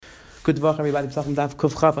Good Vach, everybody. Pesachim Daf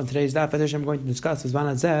Kuf Chaf. On today's Daf, I'm going to discuss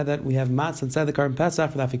that we have matzah inside the Karban Pesach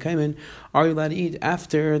for the Afikaimen. Are you allowed to eat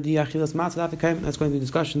after the Achilas matzah Afikaimen? That's going to be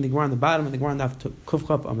discussion. The Gemara on the bottom and the Gemara on Daf Kuf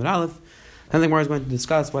Chaf Amud Aleph. Then the Gemara is going to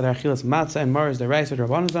discuss whether Achilas matzah and Mar is the rice or the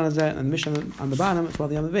Rabbanon Zanazet, and the Mishnah on the bottom, as well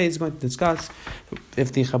the Yom is going to discuss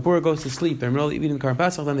if the Chabur goes to sleep, they're in the middle of eating the Karban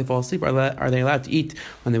Pesach, then they fall asleep. Are they allowed to eat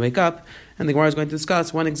when they wake up? And the Gemara is going to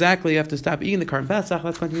discuss when exactly you have to stop eating the Karban Pesach.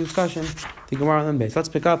 That's going to be a discussion. The Gemara on the base. Let's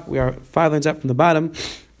pick up. We are 5 lines up from the bottom.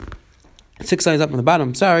 6 lines up from the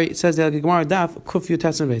bottom. Sorry, it says the Gemara Daf Kuf Yud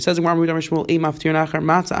base. It says the Gemara Rudam Shmuel Ei Maftir Nachar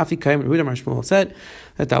Matzah Afikaimen. Rudam Shmuel said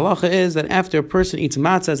that the halacha is that after a person eats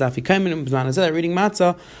matzah as Afikaimen, B'zman reading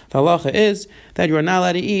matzah, the halacha is that you are not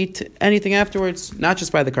allowed to eat anything afterwards, not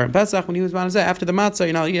just by the Karban Pesach. When you use B'zman after the matzah,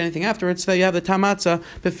 you're not allowed to eat anything afterwards. So you have the tam matzah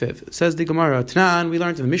befiv. It says the Gemara Tanan. We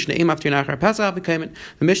learned in the Mishnah Ei Maftir Nachar Pesach Afikaimen.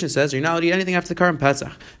 The Mishnah says you're not allowed to eat anything after the Karban Pesach.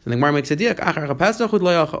 And the Gemara makes a diak Achar Pesach Chud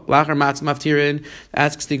Lo Yachal Lachar Matzah Maftirin.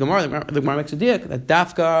 Asks the Gemara. The Gemara makes a diak that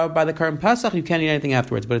dafka by the Karban Pesach you can't eat anything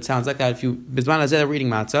afterwards. But it sounds like that if you B'zman Hazeh were eating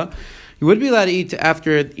matzah, you would be allowed to eat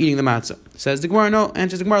after eating the matzah. Says the Gemara, no.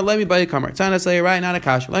 Answers the Gemara, let me buy a kamar. Tzana say right, not a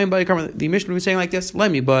kash. Let me buy a kamar. The Mishnah would be saying like this: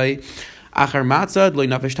 let me buy achar matzah, loy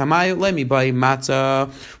nafesh tamayu. Let me buy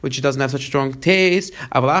matzah which doesn't have such a strong taste.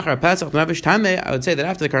 Aval achar pesach nafesh tamei. I would say that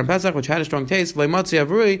after the Karban Pesach, which had a strong taste, loy matzah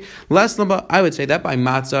avrui less lamba. I would say that by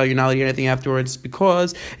matzah you're not allowed to eat anything afterwards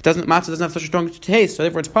because matzah doesn't have such a strong taste. So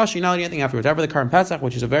therefore, it's pasha you're not allowed to eat anything afterwards. After the Karban Pesach,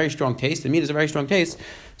 which is a very strong taste, the meat is a very strong taste.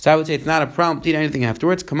 So I would say it's not a problem to eat anything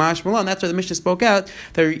afterwards. Kamash Malon, that's why the Mishnah spoke out.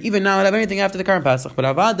 They're even not allowed to have anything after the Karban Pesach. But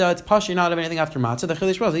Avada, it's pasha, you're not allowed to have anything after matzah. The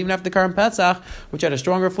Chilish was, even after the Karban Pesach, which had a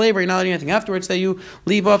stronger flavor, you're not allowed to eat anything afterwards, that you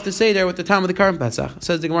leave off the Seder with the time of the Karban Pesach.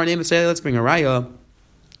 Says the Gemara name of Seder, let's bring a raya.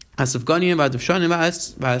 Asafganian,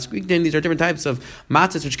 Vadavshanim, these are different types of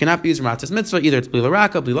matzahs which cannot be used for matzahs mitzvah. Either it's blila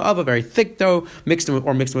raka, blila ava, very thick dough, mixed with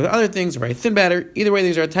other things, or very thin batter. Either way,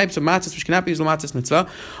 these are types of matzahs which cannot be used for matzahs mitzvah.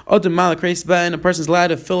 Odem malak and a person is allowed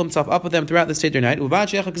to fill himself up with them throughout the Seder night.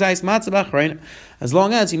 As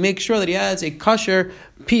long as he makes sure that he has a kosher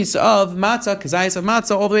piece of matzah, kazayis of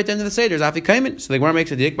matzah, all the way at the end of the Seder. So the Gemara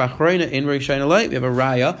makes a dik b'achreina in Rishayna light. We have a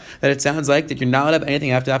raya that it sounds like that you're not allowed to have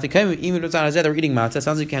anything after Afikaimen, even if it's not a zed or eating matzah. It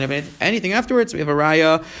sounds like you can't have anything afterwards. We have a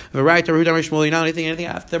raya to Rudam Shmuel. You're not anything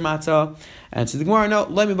after matzah. And so the Gemara, no,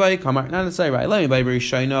 let me buy kamar. Not to say right. Let me buy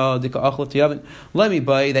Rishayna dika achlef tiyaven. Let me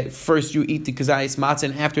buy that first you eat the kazayis matzah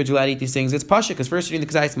and afterwards you allowed to eat these things. It's pasha because first you're eating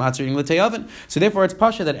the kazayis matzah, you're eating l'teyaven. So therefore it's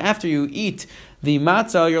pasha that after you eat the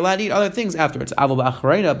matzah, you're allowed to eat other things afterwards.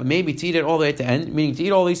 But maybe to eat it all the way at the end, meaning to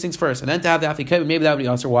eat all these things first, and then to have the afikaimen, maybe that would be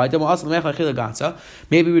also why.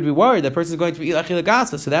 Maybe we'd be worried that the person is going to eat achila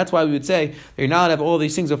gatsa, so that's why we would say that you're not allowed to have all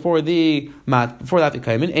these things before the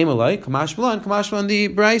afikaimen. Emalai, kamash malan, the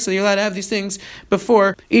brisa, you're allowed to have these things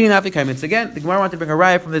before eating the afikaimen. So again, the Gemara wanted to bring a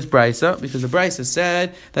raya from this brisa, because the brisa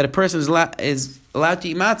said that a person is allowed to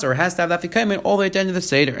eat matzah or has to have the afikaimen all the way at the end of the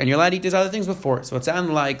Seder, and you're allowed to eat these other things before. So it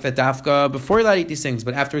sounded like that dafka before you're allowed to eat these things,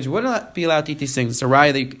 but afterwards you wouldn't be allowed to eat these things. It's a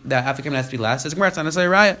raya that afikaimen has to be last. It's not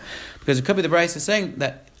necessarily raya, because it could be the brisa saying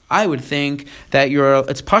that I would think that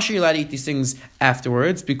it's pasha you're allowed to eat these things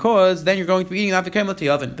afterwards, because then you're going to be eating afikaimen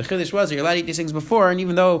l'teyaven. The chiddush was that you're allowed to eat these things before, and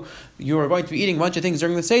even though you are going to be eating a bunch of things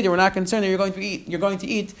during the Seder, we're not concerned that you're going to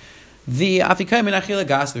eat the afikaimen achila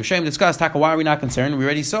gas. The Rishonim discussed, why are we not concerned? We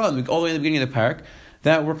already saw all the way in the beginning of the parak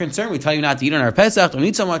that we're concerned. We tell you not to eat on our Pesach, don't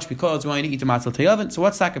eat so much because we want you to eat the matzah l'teyaven. So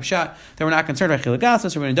what's takab shot that we're not concerned about achila gas?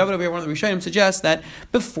 So we're going to double over here. One of the Rishonim suggests that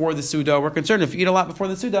before the Suda, we're concerned if you eat a lot before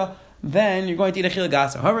the Suda, then you're going to eat achila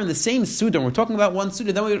gas. However, in the same Suda, we're talking about one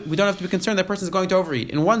Suda, then we don't have to be concerned that person is going to overeat.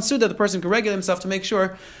 In one Suda, the person can regulate himself to make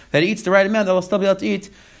sure that he eats the right amount, that he'll still be able to eat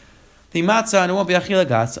the matzah and it won't be achila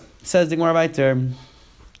gas. Says the Gemara weiter.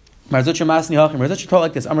 Marzucha taught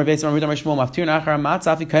like this. Amar Beis Amar Rudam Shmuel Maftir Nachar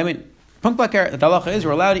Matzah Afikaimen. Punkt Bakar, the halacha is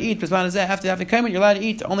you're allowed to eat after the afikaimen, you're allowed to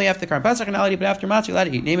eat only after the Karban Pesach, and not allowed to eat, but after matzah you're allowed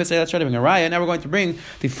to eat. Name it, say let's try to bring a raya. Now we're going to bring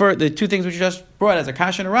the two things which you just brought as a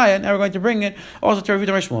kash and a raya. Now we're going to bring it also to Rudam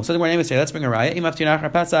Shmuel. So the name is say let's bring a raya.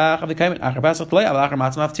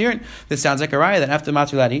 This sounds like a raya that after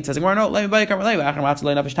matzah you're allowed to eat. Says no, let me buy a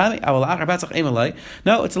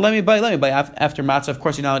No, it's a let me buy after matzah. Of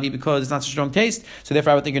course you're not allowed to eat because it's not such a strong taste. So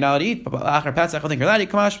therefore I would think you're not allowed to eat. But after Pesach I think you're allowed to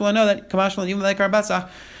eat. Kamash no, that Kamash even like Karban Pesach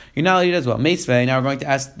you're not allowed to eat as well. Meisvei, now we're going to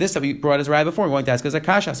ask this that we brought as a raya before, we're going to ask as a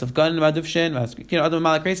kasha, so gun vaduvshin, adam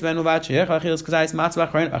malak reis ben uvachich, achilas kazais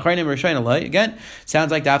matzah achreinim rishayin alay. Again,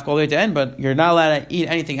 sounds like daf all the way to end, but you're not allowed to eat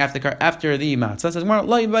anything after the matzah. Says more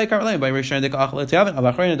loy by rishayin dek achal te'avin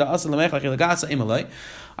avachreinim da asal lemech achil gasa imalay.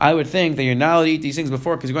 I would think that you're not allowed to eat these things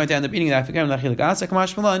before because you're going to end up eating that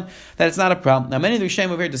that it's not a problem. Now, many of the Rishonim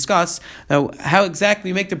over here discuss now how exactly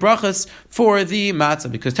you make the brachas for the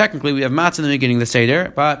matzah, because technically we have matzah in the beginning of the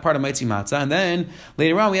seder, but part of Maitzi matzah, and then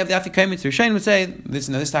later on we have the afikaim. So Rishonim would say this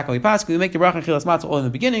takali pasuk. We make the bracha chilas matzah all in the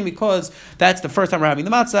beginning because that's the first time we're having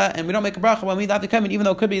the matzah, and we don't make a bracha when we have the afikaim, even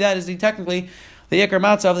though it could be that is technically the yikar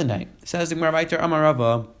matzah of the night. Says the Gemara Vayter Amar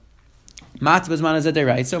Rava. Matzah b'zman hazeh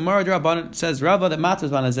deraisa. Mar Rabbanan says Rava that matzah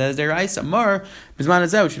b'zman hazeh is deraisa. Mar b'zman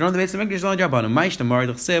hazeh, which you know in the base of English is only Rabbanan. Ma'ishta Mar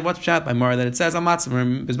d'chsev. What's pshat by Mar that it says on matzah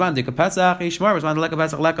b'zman dika pesach ishmar b'zman leka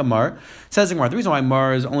pesach leka Mar. Says the Gemara. The reason why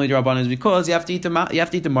Mar is only Rabbanan is because you have to eat the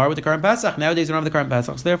Mar with the current pesach. Nowadays we don't have the current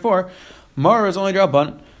pesach, so therefore Mar is only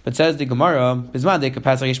Rabbanan. But says the Gemara, Bisman de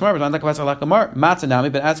Kapasach Yishmar, Bisman de Kapasach Lakamar, Matzah Nami,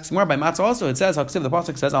 but asks Gemara by Matzah also. It says, Haksiv, the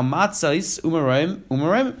Pasuk says, Al Matzahis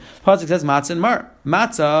Umarim. Pasuk says Matzah and Mar.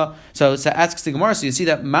 Matzah, so it asks the Gemara, so you see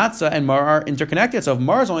that Matzah and Mar are interconnected. So if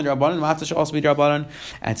Mar is only Rabbanan, Matzah should also be Rabbanan.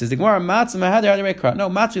 And says the Gemara, Matzah Mahadir Adirekra. No,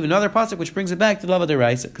 Matzah, we have another Pasuk which brings it back to the level of the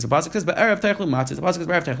Reis. Because the Pasuk says, Ba'erev Teichlu Matzah. The Pasuk says,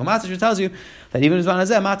 Ba'erev Teichlu Matzah, which tells you that even Bisman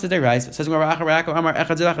Hazeh, Matzah is the Reis. It says, Gemara, Achar Yaakov, Amar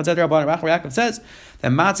Echad Zeh, Echad Zeh Rabbanan. Achar Yaakov says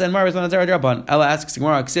that Matzah and Mar is Bisman Hazeh Rabbanan. Ella asks the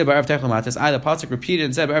Gemara, Haksiv, Ba'erev Teichlu Matzah. The pasuk repeated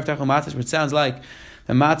and said B'erev Teichel Matzah, which sounds like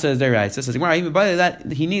the matzah is their right. So says even by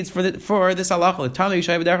that he needs for this halacha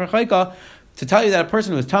to tell you that a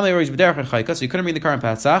person who is tamei or he's b'derech chayka, so you couldn't read the current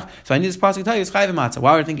pasach. So I need this pasuk to tell you it's chayv matzah.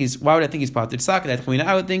 Why would I think he's patur tzaka?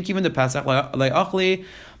 I would think even the pasach le'achli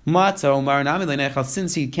matzah umar nami le'nechal,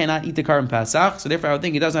 since he cannot eat the current pasach, so therefore I would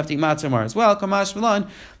think he doesn't have to eat matzah umar as well. Kamash milan,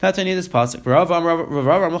 that's why I need this pasuk. Rav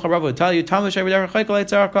would tell you tamei b'derech chayka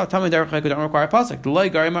le'tzaraka, tamei b'derech chayka don't require a pasuk. L'loy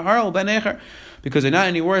garim ha'aral ben echer, because they're not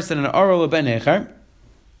any worse than an aral ben echer.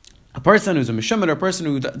 A person who's a mishumad, or a person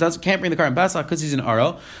who can't bring the current pasach because he's an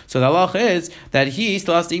aral, so the halacha is that he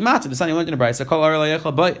still has to eat matzah. The son he went in a brayso, call aral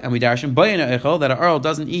eichel bay, and we dash him bay in a eichel, that an aral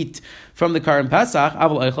doesn't eat from the current pasach.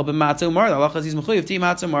 Aval eichel ben matzah umar. The halacha is he's mechuyev to eat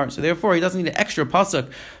matzah umar. So therefore he doesn't need an extra pasuk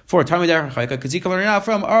for tamei derech chayka because he can learn it out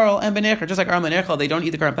from aral and ben echer. Just like aral and eichel, they don't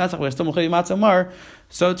eat the current pasach, but they're still mechuyev matzah umar.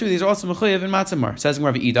 So too, these are also mechuyev in matzah umar. Says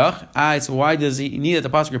Gemara v'idach. So why does he need that the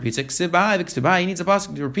pasuk repeats it? Ksibah, he needs a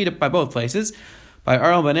pasuk to repeat it by both places. By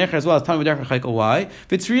Aral ben Echer as well as Tamei B'derech Chayka. Why?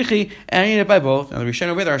 V'tzrichi, and I need it by both. Now the Rishon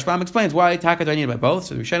over there, Rashbam explains why Taka do I need it by both.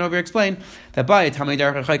 So the Rishon over here explained that by Tamei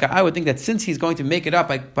B'derech Chayka, I would think that since he's going to make it up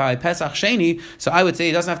by Pesach Sheni, so I would say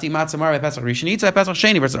he doesn't have to eat matzah mar by Pesach Rishon. He eats by Pesach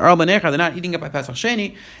Sheni versus Aral ben Echer. They're not eating it by Pesach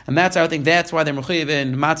Sheni, and I would think that's why they're mechuyev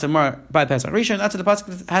in matzah mar by Pesach Rishon. That's what the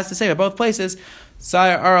pasuk has to say by both places.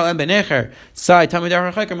 Sai Aral and ben Echer, Sai Tamei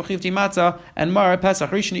B'derech Chayka mechuyev to matzah and mar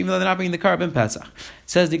Pesach Rishon, even though they're not bringing the carbon Pesach.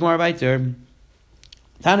 Says the Gemara Vayter.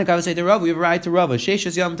 Tanakh would say to Rav, we have a right to Rav.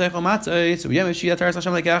 Sheishes yom teichel matzah. So yom shiyat teres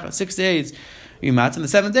Hashem lekach. 6 days you matzah. In the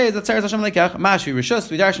 7th day, that's teres Hashem lekach. Mashvi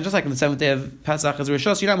rishus. We darshan just like in the 7th day of Pesach is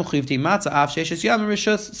rishus. You're not mechuyev to eat matzah. Af sheishes yom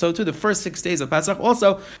rishus. So too, the first 6 days of Pesach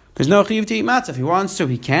also there's no chiyuv to eat matzah. If he wants to,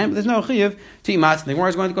 he can. But there's no chiyuv to eat matzah. The Gemara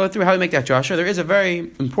is going to go through how we make that Joshua. There is a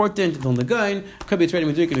very important Vilna, could be a trading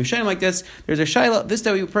with and Hushaim like this. There's a shayla. This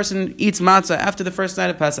day a person eats matzah after the first night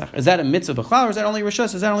of Pesach. Is that a mitzvah b'chlal, or is that only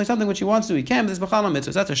rishus? Is that only something which he wants to? He can, but there's b'chlal no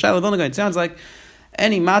mitzvah. So that's a shayla Vilna. It sounds like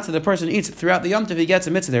any matzah the person eats throughout the Yom Tov, he gets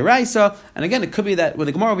a mitzvah deraisa. And again, it could be that when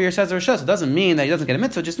the Gemara over here says rishus, it doesn't mean that he doesn't get a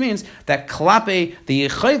mitzvah. It just means that klape the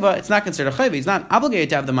chayva, it's not considered a chayva. He's not obligated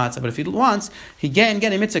to have the matzah, but if he wants, he can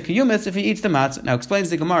get a mitzvah kiyumis if he eats the matzah. Now explains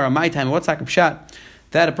the Gemara, my time, what's like a pshat?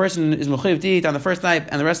 That a person is mechuyev to eat on the first night,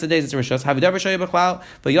 and the rest of the days it's a rishus. Havidav b'shoy b'chlal,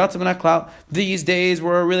 v'yatzim b'nakhlal. These days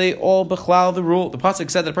were really all b'chlal the rule. The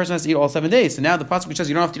pasuk said that a person has to eat all 7 days. So now the pasuk which says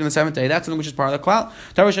you don't have to eat on the 7th day, that's something which is part of the klal.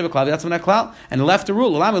 Tav b'shoy b'chlal, v'yatzim b'nakhlal, and left the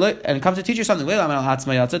rule. And it comes to teach you something. It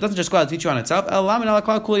doesn't just go out to teach you on itself.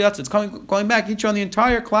 It's going back to teach you on the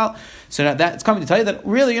entire klal. So now that it's coming to tell you that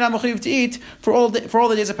really you're not mechuyev to eat for all the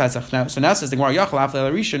days of Pesach. Now says the Gemara Yachal after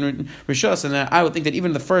rishus, and then I would think that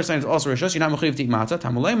even the first night is also rishus. You're not mechuyev to eat matzah.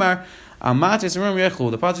 Tamuleimar. The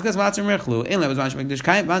pasuk says matzah rechlu.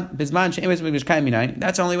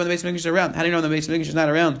 That's only when the base of English is around. How do you know when the base of English is not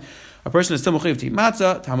around? A person is still mechuyev to eat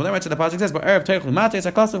matzah. So the pasuk says, "But erev teichlu matzah is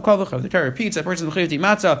a cost of kol v'chav." The Torah repeats that a person is mechuyev to eat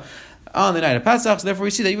matzah on the night of Pesach. So therefore, we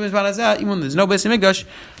see that even when there's no base of English,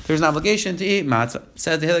 there's an obligation to eat matzah.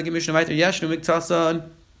 Says the Hilagim Mishnah Vayter Yashnu Miktasan.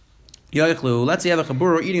 Let's say you have a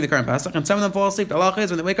chabura eating the Karban Pesach, and some of them fall asleep. The halacha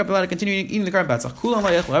is when they wake up, they're allowed to continue eating the Karban Pesach.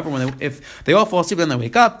 However, if they all fall asleep, then they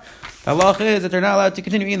wake up. The halacha is that they're not allowed to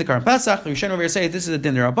continue eating the Karban Pesach. The Rishon over here say this is a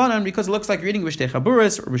din Rabbanan because it looks like you're eating b'shtei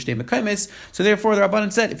chaburas or b'shtei mekaymes. So therefore, the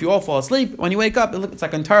Rabbanan said if you all fall asleep, when you wake up, it's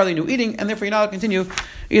like entirely new eating, and therefore you're not allowed to continue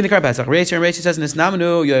eating the Karban Pesach. Rashi says in this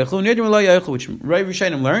namanu yoychlu nirdim lo yoychlu, which Rav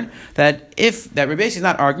Rishonim learn that if that Rav is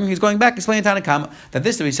not arguing, he's going back explaining Tanakama that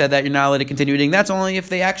this that we said that you're not allowed to continue eating. That's only if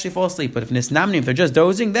they actually fall asleep. But if nisnamnim, if they're just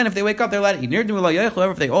dozing, then if they wake up, they're allowed to eat.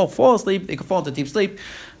 However, if they all fall asleep, they could fall into deep sleep,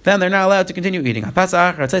 then they're not allowed to continue eating. Says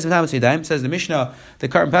the Mishnah, the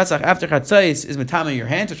Karban Pesach after Chatzais is Matama your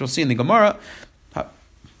hands, which we'll see in the Gemara.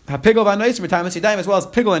 Pigel van Noiser, Matama Sidaim, as well as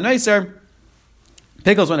Pigel and Noiser.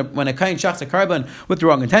 Pickles when a kain shachs a carbon with the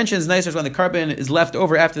wrong intentions. Nicer is when the carbon is left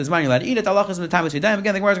over after the zman you're allowed to eat it. Allah is in the time of Yidayim.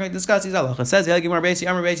 Again, the Gemara is going to discuss these halachas. Says the Gemara Beisi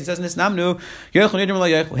Amar Beisi says Nisnamnu Yochel Nidim Lo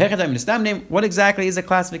Yochel Hechatayim Nisnamnim. What exactly is the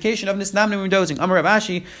classification of Nisnamnim when dozing? Amar Rav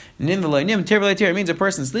Ashi Nim V'Lo Nim Tir V'Lo Tir. It means a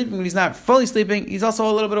person sleeping when he's not fully sleeping. He's also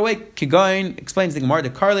a little bit awake. Kigoin explains the Gemara. The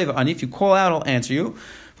Karlev Ani. If you call out, I'll answer you.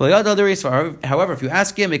 However, if you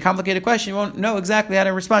ask him a complicated question, you won't know exactly how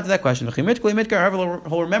to respond to that question. However,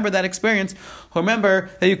 he'll remember that experience. He'll remember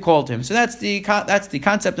that you called him. So that's the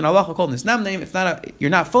concept in Allah called Nisnam name. If not, you're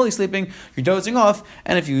not fully sleeping, you're dozing off,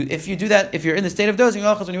 and if you do that, if you're in the state of dozing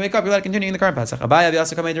off, when you wake up, you're allowed to continue in the Karban Pesach. Abaye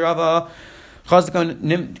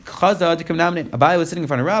was sitting in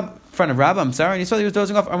front of Rabba, and he saw that he was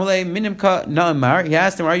dozing off. Amalei minimka na'amar. He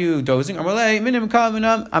asked him, "Are you dozing?" Amalei minimka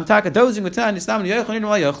minam. I'm taka dozing with tan. Nisnam yochel nidim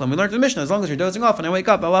yochel. We learned in the Mishnah, as long as you're dozing off and I wake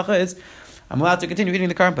up, Allah is I'm allowed to continue eating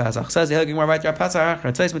the Karban Pesach. Says the Gemara right there. Pesach.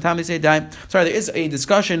 Sorry, there is a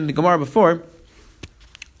discussion in the Gemara before.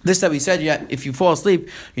 This that we said, if you fall asleep,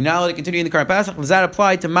 you're not allowed to continue eating the Karban Pesach. Does that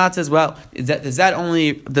apply to matzah as well? Does that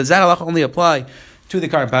halacha only apply to the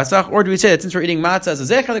Karban Pesach, or do we say that since we're eating matzah as a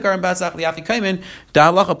zecher the Karban Pesach, the Afikaimin, the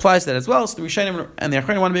halacha applies to that as well? So the Rishonim and the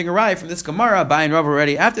Achronim want to bring a raya from this Gemara, by and Rav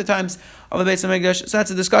already after times of the Beis Hamikdash. So that's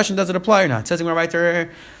a discussion: does it apply or not? It says we're right there.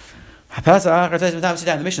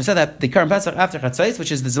 The Mishnah said that the Karban Pesach after Chatzais,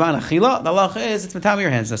 which is the Zman Achila, the halacha is it's matam your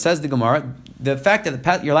hands. So says the Gemara, the fact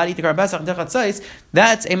that you're allowed to eat the Karban Pesach until Chatzais,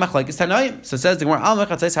 that's a machlekes Tanaim. So says the Gemara, Al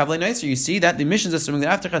Chatzais havle nicer. You see that the Mishnah is assuming that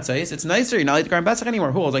after Chatzais it's nicer. You're not allowed to eat the Karban Pesach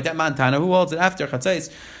anymore. Who holds like that Montana? Who holds it after Chatzais?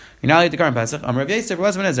 You're not allowed to eat the Karban Pesach. Rav Yosef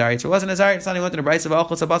wasn't a Nazari. So it wasn't a Nazari. It's not even to the Brayso of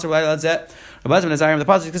Achos Abasar B'Layla Zet. Rav wasn't a Nazari. The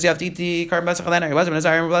positive because you have to eat the Karban Pesach that night. Rav wasn't a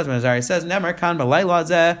Nazari. Rav wasn't a Nazari. It says Nemar Kan B'Layla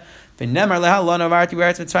Zet. The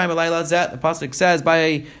pasuk says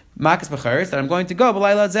by Makas B'Charis that I'm going to go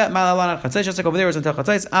B'Layla Zet Malalan Chatzais, just like over there was until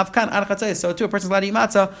Chatzais Avkan Ad Chatzais. So too a person's allowed to eat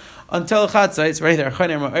matzah until Chatzais. Right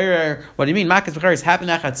there. What do you mean? Makas B'Charis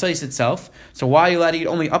happened at Chatzais itself. So why are you allowed to eat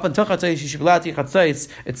only up until Chatzais? You should be allowed to eat Chatzais.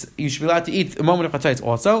 You should be allowed to eat the moment of Chatzais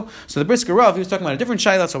also. So the Brisker Rav, he was talking about a different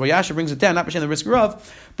shayla. So Yasha brings it down, not the Brisker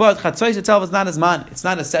Rav, but Chatzais itself is not as man. It's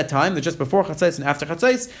not a set time. They're just before Chatzais and after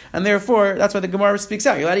Chatzais, and therefore that's why the Gemara speaks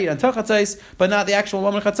out. You're allowed to eat until Chatzais, but not the actual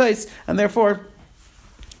moment of Chatzais, and therefore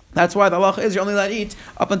that's why the halacha is you're only allowed to eat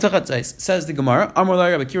up until Chatzais. Says the Gemara, Amar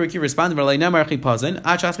Lai Rabbi Kira responded, "V'lei nemar chipazon,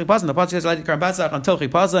 achas chipazon." The pasuk says you're allowed to eat Karban Pesach until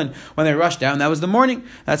chipazon when they rush down. That was the morning.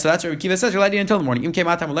 That's what Rabbi Kiva says. You're allowed to eat until the morning. Im came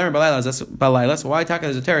out time learn balayla. So why taka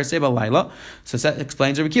does the Torah say balayla? So that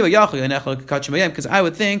explains Rabbi Kiva Yachol Yanechel Kachim Bayim, because I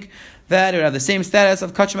would think that it would have the same status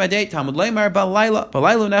of Kachim Day. Talmud Leimar balayla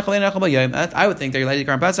Nechel Bayim. I would think that you're allowed to eat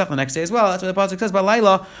Karban Pesach the next day as well. That's what the pasuk says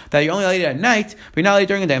balayla, that you're only allowed to eat at night, but you're not allowed to eat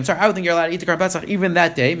during the day. I'm sorry, I would think you're allowed to eat the Karban Pesach even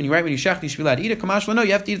that day. When you shech, you should be allowed to eat it. Kamashla, no,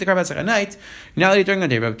 you have to eat the Karban Pesach at night. You're not allowed to eat during the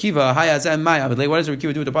day. Rabbi Kiva, Hayazem Mai Abedlei. What does Rabbi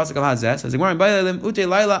Kiva do with the pasuk of Hazeh? Says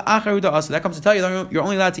that comes to tell you that you're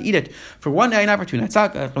only allowed to eat it for one day, not for 2 nights. I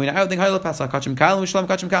would think Hayla Pesach Kachim Kalam Shlam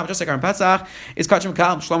Kachim Kalam, just like Karban Pesach is Kachim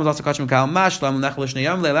Kalam. Shlam is also Kachim Kalam. Mashlam Nechel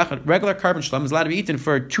Shneyam Leilach. Regular Karban Shlam is allowed to be eaten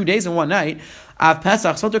for 2 days and 1 night. Av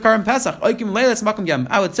Pesach, so to Karban Pesach, Oikim Leilas Makom Yam.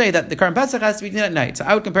 I would say that the Karban Pesach has to be eaten at night. So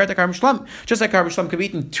I would compare it to Karban Shlam, just like Karban Shlam could be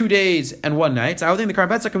eaten 2 days and 1 night. So I would think the Karban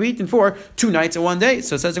Pesach could be eaten for 2 nights and 1 day.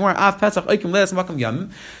 So it says Av Pesach, Oikim Leilas Makom Yam.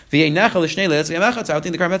 V'Yeinechel Shnei Leilas Yamechad. So I would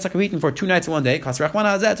think the Karban Pesach could be eaten for 2 nighs and 1 day. Kasrach Wan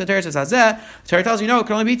Hazeh. So Torah says Hazeh. The Torah tells you no, it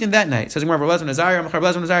can only be eaten that night. It says Rabbi Elazar Nazari, Rabbi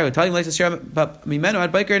Elazar Nazari would tell you Leilas Shira Mimenu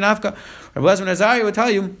Ad Biker Nafka. Rabbi Elazar Nazari would tell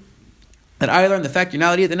you that I learned the fact you're not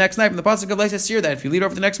allowed to eat the next night from the pasuk of Leisa Sir, that if you lead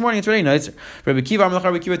over the next morning, it's really nice. Rabbi Kiva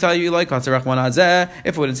would tell you like Katzarach Wan Hazeh.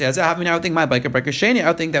 If it wouldn't say Hazeh, I would think my biker sheni. I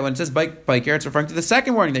would think that when it says biker, it's referring to the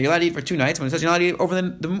second morning that you're allowed to eat for 2 nights. When it says you're allowed to eat over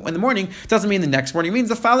in the morning, it doesn't mean the next morning. It means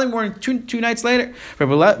the following morning, two nights later.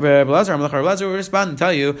 Rabbi Elazar will respond and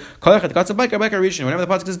tell you whenever the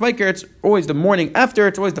pasuk says biker, it's always the morning after.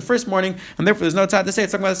 It's always the first morning, and therefore there's no time to say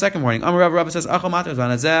it's talking about the second morning. Amar Rabbi says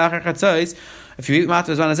if you eat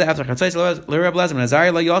matzah after Chatzais, L'Reb Elazar ben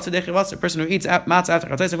Azariah, lo yotze dechivasa. A person who eats matzah after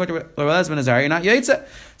chatzos, according to L'Reb Elazar ben Azariah, not yotze.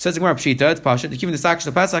 Says the Gemara Pshita, it's Pashat. Keeping the sacrifice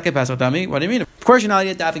of Pesach, Pesach Dami. What do you mean? Of course, you're not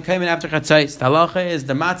eating after coming after chatzos. The halacha is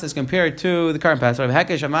the matzah is compared to the Karban Pesach. We have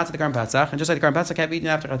hekesh of matzah the Karban Pesach, and just like the Karban Pesach can't be eaten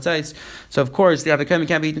after chatzos, so of course the after coming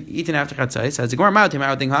can't be eaten after chatzos. As the Gemara Moutim, I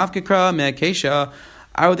would think hafkikra me'akesha.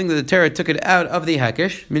 I would think that the Torah took it out of the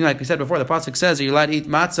hekesh. Meaning, like we said before, the pasuk says that you're allowed to eat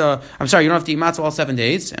matzah. I'm sorry, you don't have to eat matzah all 7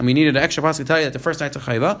 days, and we needed an extra pasuk to tell you that the first night's a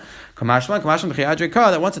chayva. Kamashman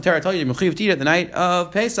that once the Torah told you to eat it the night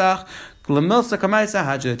of Pesach.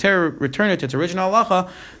 The Torah returned it to its original halacha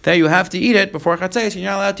that you have to eat it before chatzos, and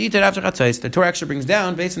you're not allowed to eat it after chatzos. The Torah actually brings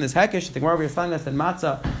down, based on this hekesh, the Gemara is telling us that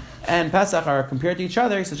matzah and Pesach are compared to each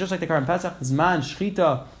other. So just like the Karban Pesach, Zman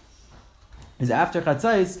Shchita is after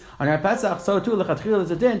chatzos, on our Pesach, so too lechatchil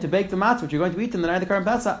is a din to bake the matzah, which you're going to eat in the night of the Karban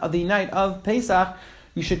Pesach, of the night of Pesach.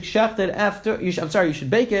 You should shecht it after. You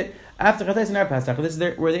should bake it after chatzos in our Pesach. This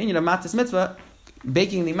is where the Indian of matzah's mitzvah,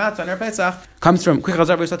 baking the matzah on our Pesach, comes from. Quick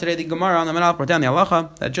chazar, we saw today the Gemara on the Menach brought down the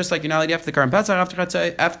halacha that just like you're not allowed after the Karban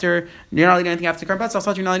Pesach, after you're not allowed anything after the Karban Pesach,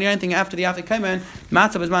 so you're not allowed anything after the Afik Kaiman,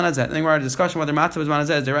 matzah b'zman hazeh. I think we're at a discussion whether matzah b'zman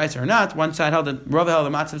hazeh is deraisa or not. One side held that Rav held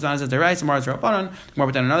that matzah b'zman hazeh is deraisa, Mar is rabbanon. The Gemara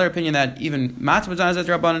brought down another opinion that even matzah b'zman hazeh is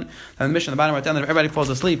rabbanon. And the Mishnah on the bottom brought down that if everybody falls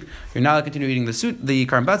asleep, you're not allowed to continue eating the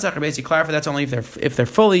Karban Pesach. Or basically clarify that's only if they're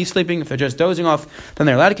fully sleeping. If they're just dozing off, then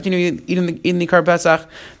they're allowed to continue eating the Karban Pesach.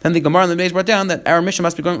 Then the Gemara on the base brought down that our Mishnah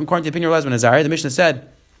must be going according to the opinion of Elazar ben Azariah. The Mishnah said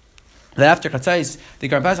that after chatzos, the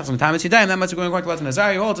Karban Pesach from time is Yadayim, that must be going according to Elazar ben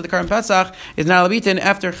Azariah. Also, the Karban Pesach is not allowed to be eaten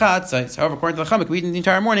after chatzos. However, according to the Chacham, it could be eaten the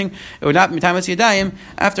entire morning. It would not be time is Yadayim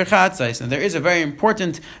after chatzos. And there is a very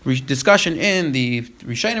important discussion in the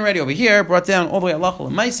Rishonim already over here, brought down all the way Halachah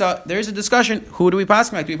L'Maisa. There is a discussion: who do we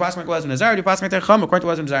pass like? Do we pass like Elazar ben Azariah? Do we pass like the Chacham? According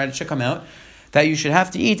to Elazar ben Azariah, it should come out that you should have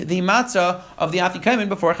to eat the matzah of the Afikomen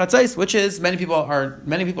before chatzos, which is many people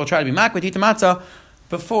try to be makwed, eat the matzah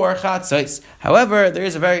before chatzos. However, there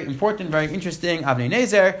is a very important, very interesting Avnei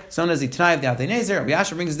Nezer, known as the Tanai of the Avnei Nezer. Rabbi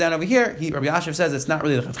Yashav brings it down over here. Rabbi Yashav says it's not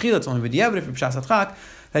really the chatchil, it's only b'diavad if you're b'shas hatchak.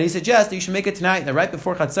 That he suggests that you should make it tonight, that right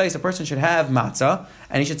before chatzos, a person should have matzah,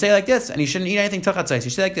 and he should say like this, and he shouldn't eat anything till chatzos. He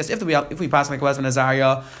should say like this: if we pass like Elazar ben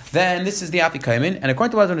Azariah, then this is the Afikomen, and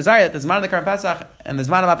according to Elazar ben Azariah, the Zman of the Karban Pesach and the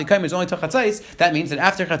Zman of Afikomen is only till chatzos. That means that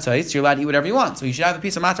after chatzos, you're allowed to eat whatever you want. So you should have a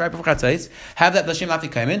piece of matzah right before chatzos, have that l'shem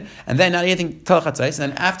Afikomen, and then not eat anything till chatzos,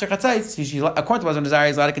 and then after chatzos, according to Elazar ben Azariah,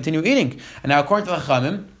 he's allowed to continue eating. And now according to the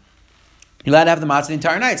Chachamim, you're allowed to have the matzah the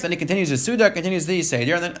entire night. So then he continues his Suda, continues the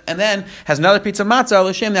Seder, and then has another pizza of matzah,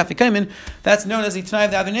 l'shem Afikomen. That's known as the Tanai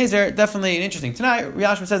of the Avnei Nezer. Definitely an interesting Tanai.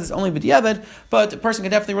 Yashua says it's only b'diavad, but a person can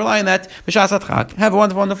definitely rely on that. B'shas hatchak. Have a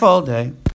wonderful, wonderful day.